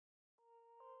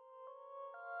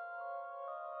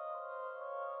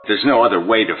There's no other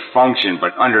way to function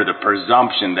but under the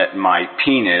presumption that my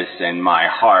penis and my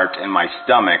heart and my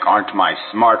stomach aren't my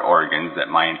smart organs, that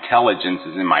my intelligence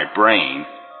is in my brain.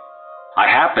 I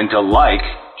happen to like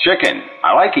chicken.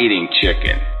 I like eating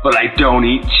chicken, but I don't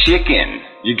eat chicken.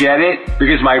 You get it?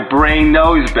 Because my brain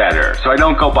knows better. So I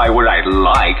don't go by what I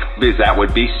like, because that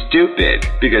would be stupid,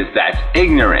 because that's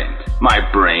ignorant. My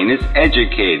brain is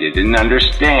educated and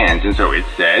understands, and so it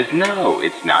says, no,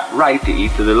 it's not right to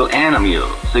eat the little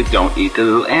animals. So don't eat the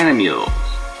little animals.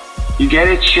 You get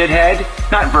it, shithead?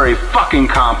 Not very fucking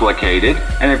complicated.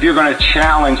 And if you're going to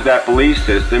challenge that belief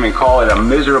system and call it a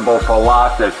miserable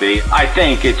philosophy, I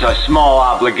think it's a small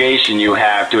obligation you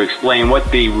have to explain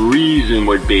what the reason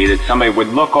would be that somebody would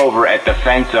look over at the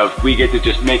fence of, we get to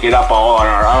just make it up all on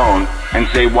our own, and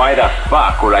say, why the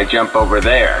fuck would I jump over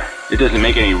there? It doesn't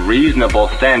make any reasonable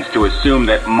sense to assume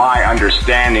that my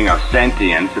understanding of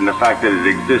sentience and the fact that it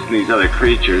exists in these other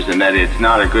creatures and that it's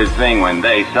not a good thing when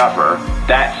they suffer,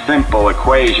 that simple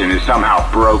equation is somehow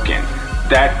broken.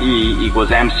 That E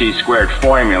equals MC squared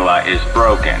formula is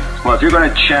broken. Well, if you're going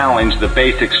to challenge the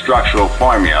basic structural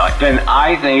formula, then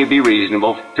I think it'd be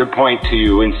reasonable to point to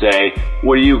you and say,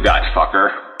 what do you got,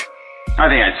 fucker? I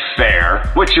think that's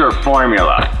fair. What's your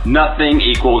formula? Nothing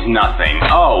equals nothing.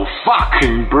 Oh,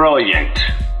 fucking brilliant.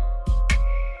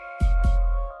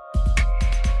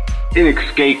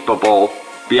 Inescapable,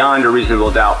 beyond a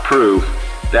reasonable doubt proof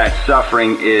that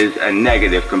suffering is a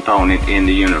negative component in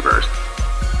the universe.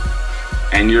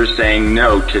 And you're saying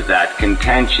no to that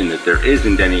contention, that there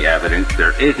isn't any evidence,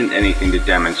 there isn't anything to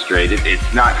demonstrate it,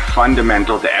 it's not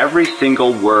fundamental to every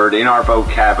single word in our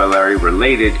vocabulary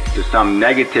related to some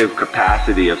negative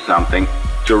capacity of something,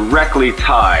 directly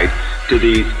tied to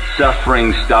these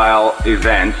suffering-style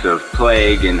events of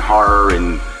plague and horror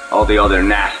and all the other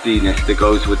nastiness that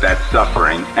goes with that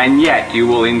suffering. And yet you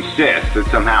will insist that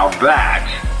somehow that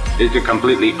is a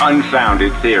completely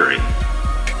unfounded theory.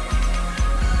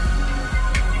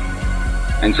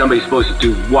 And somebody's supposed to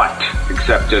do what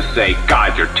except just say,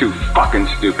 God, you're too fucking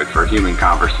stupid for human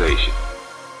conversation.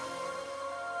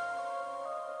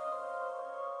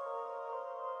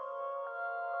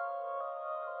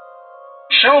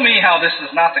 Show me how this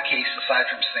is not the case aside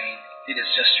from saying it is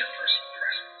just your personal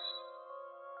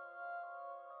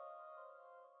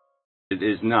preference. It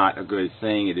is not a good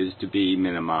thing. It is to be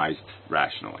minimized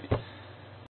rationally.